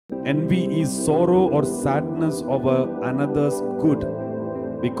Envy is sorrow or sadness over another's good,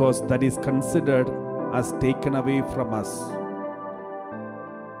 because that is considered as taken away from us.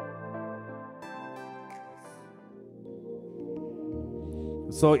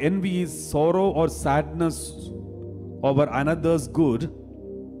 So envy is sorrow or sadness over another's good,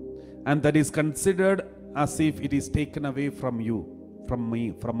 and that is considered as if it is taken away from you, from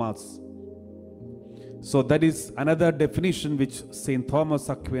me, from us. So that is another definition which St. Thomas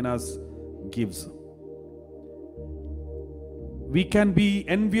Aquinas gives. We can be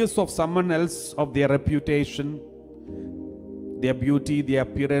envious of someone else, of their reputation, their beauty, their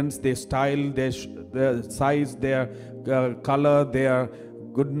appearance, their style, their size, their color, their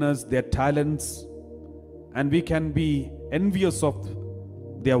goodness, their talents. And we can be envious of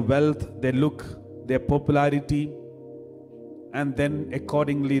their wealth, their look, their popularity, and then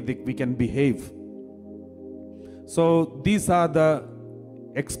accordingly we can behave. So these are the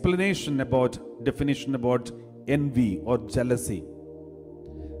definition about envy or jealousy.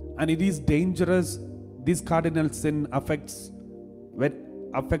 And it is dangerous. This cardinal sin affects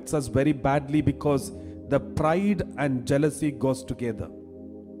us very badly, because the pride and jealousy goes together.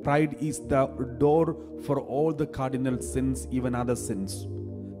 Pride is the door for all the cardinal sins, even other sins.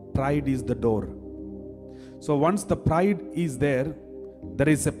 Pride is the door. So once the pride is there, there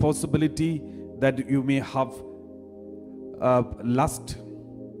is a possibility that you may have lust,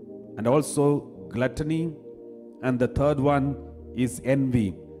 and also gluttony, and the third one is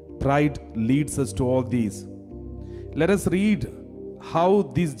envy. Pride leads us to all these. Let us read how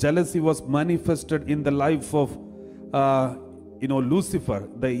this jealousy was manifested in the life of Lucifer,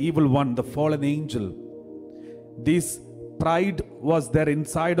 the evil one, the fallen angel. This pride was there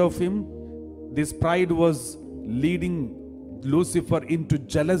inside of him. This pride was leading Lucifer into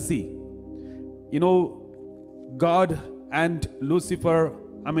jealousy. God and Lucifer,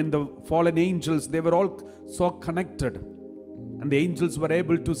 the fallen angels, they were all so connected. And the angels were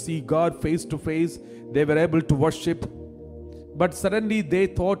able to see God face to face. They were able to worship. But suddenly they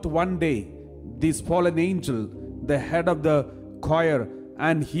thought one day, this fallen angel, the head of the choir,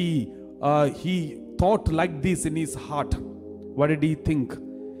 and he thought like this in his heart. What did he think?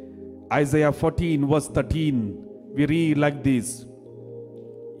 Isaiah 14 verse 13, we read like this: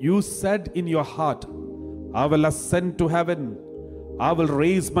 you said in your heart, I will ascend to heaven. I will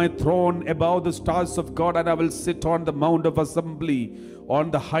raise my throne above the stars of God, and I will sit on the mount of assembly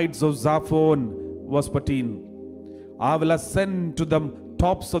on the heights of Zaphon. Verse 14. I will ascend to the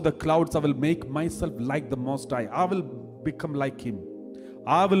tops of the clouds. I will make myself like the Most High. I will become like Him.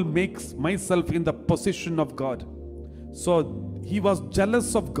 I will make myself in the position of God. So he was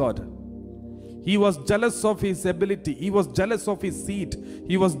jealous of God. He was jealous of his ability. He was jealous of his seat.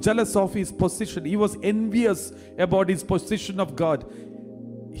 He was jealous of his position. He was envious about his position of God.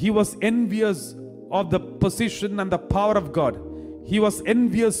 He was envious of the position and the power of God. He was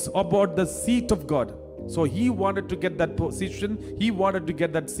envious about the seat of God. So he wanted to get that position. He wanted to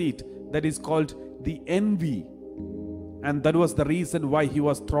get that seat. That is called the envy. And that was the reason why he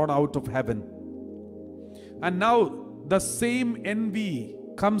was thrown out of heaven. And now the same envy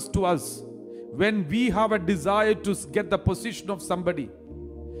comes to us when we have a desire to get the position of somebody.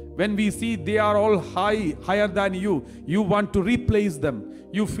 When we see they are all higher than you, you want to replace them.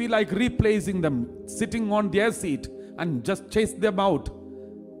 You feel like replacing them, sitting on their seat and just chase them out.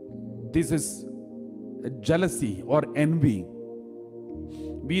 This is jealousy or envy.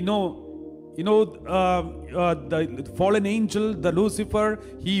 We know, the fallen angel, the Lucifer,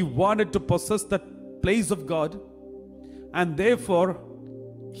 he wanted to possess the place of God, and therefore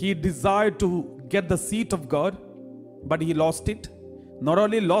he desired to get the seat of God, but he lost it. Not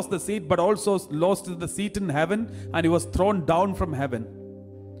only lost the seat, but also lost the seat in heaven, and he was thrown down from heaven.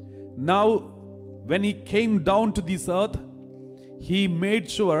 Now, when he came down to this earth, he made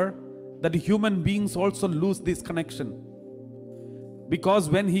sure that human beings also lose this connection. Because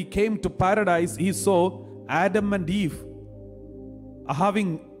when he came to paradise, he saw Adam and Eve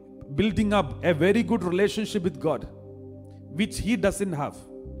building up a very good relationship with God, which he doesn't have.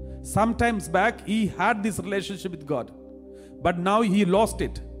 Sometimes back, he had this relationship with God, but now he lost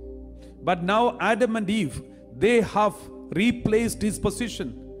it. But now Adam and Eve, they have replaced his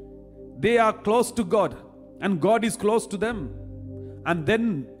position. They are close to God, and God is close to them. And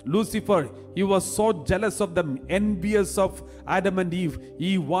then Lucifer, he was so jealous of them, envious of Adam and Eve.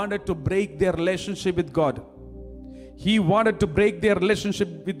 He wanted to break their relationship with God. He wanted to break their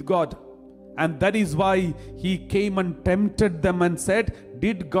relationship with God. And that is why he came and tempted them and said,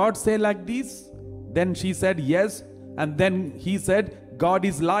 did God say like this? Then she said, yes. And then he said, God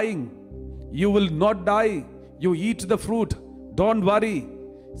is lying. You will not die. You eat the fruit. Don't worry.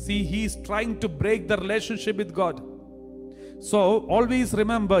 See, he is trying to break the relationship with God. So always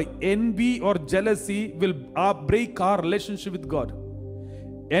remember, envy or jealousy will break our relationship with God.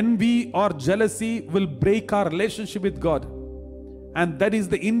 Envy or jealousy will break our relationship with God. And that is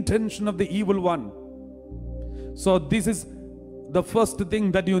the intention of the evil one. So this is the first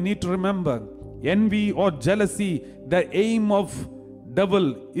thing that you need to remember. Envy or jealousy, the aim of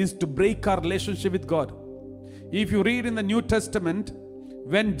devil is to break our relationship with God. If you read in the New Testament,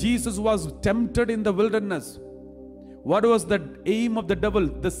 when Jesus was tempted in the wilderness, what was the aim of the devil?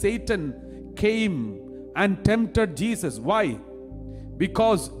 The Satan came and tempted Jesus. Why?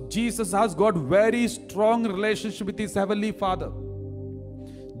 Because Jesus has got very strong relationship with his heavenly Father.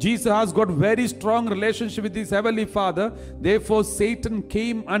 Jesus has got very strong relationship with his heavenly Father. Therefore, Satan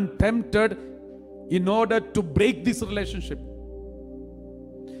came and tempted in order to break this relationship.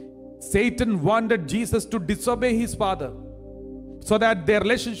 Satan wanted Jesus to disobey his Father so that their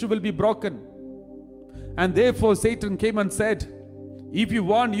relationship will be broken. And therefore Satan came and said, if you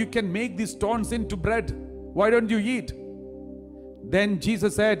want, you can make these stones into bread. Why don't you eat? Then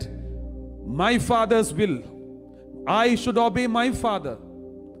Jesus said, my Father's will. I should obey my Father.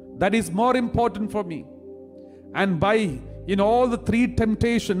 That is more important for me. And in all the three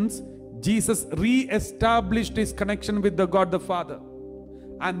temptations, Jesus re-established his connection with the God the Father.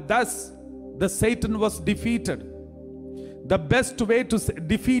 And thus, the Satan was defeated. The best way to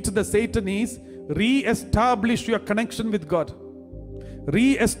defeat the Satan is re-establish your connection with God.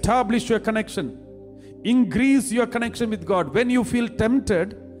 Re-establish your connection. Increase your connection with God. When you feel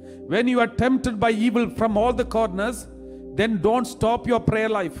tempted, when you are tempted by evil from all the corners, then don't stop your prayer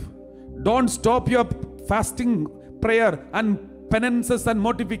life. Don't stop your fasting, prayer and penances and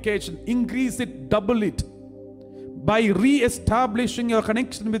mortification. Increase it, double it. By re-establishing your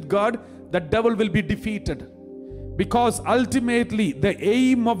connection with God, the devil will be defeated. Because ultimately the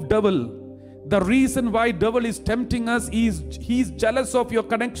aim of devil, the reason why devil is tempting us is he's jealous of your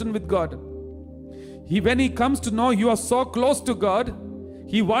connection with God. When he comes to know you are so close to God,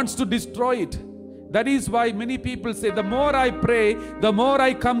 he wants to destroy it. That is why many people say, the more I pray, the more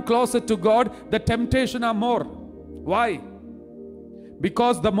I come closer to God, the temptation are more. Why?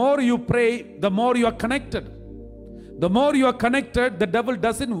 Because the more you pray, the more you are connected. The more you are connected, the devil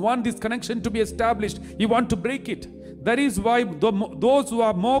doesn't want this connection to be established. He wants to break it. That is why those who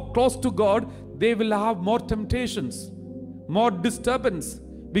are more close to God, they will have more temptations, more disturbance,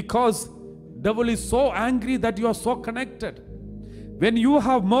 because devil is so angry that you are so connected. When you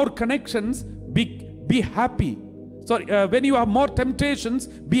have more connections, be happy. Sorry, when you have more temptations,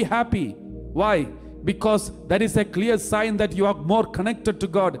 be happy. Why? Because that is a clear sign that you are more connected to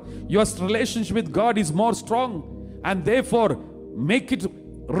God. Your relationship with God is more strong, and therefore make it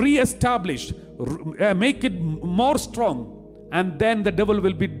re-established, make it more strong, and then the devil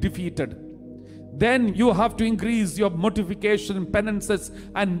will be defeated. Then you have to increase your mortification, penances,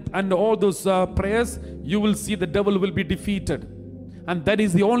 and all those prayers. You will see the devil will be defeated. And that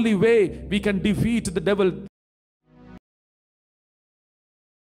is the only way we can defeat the devil.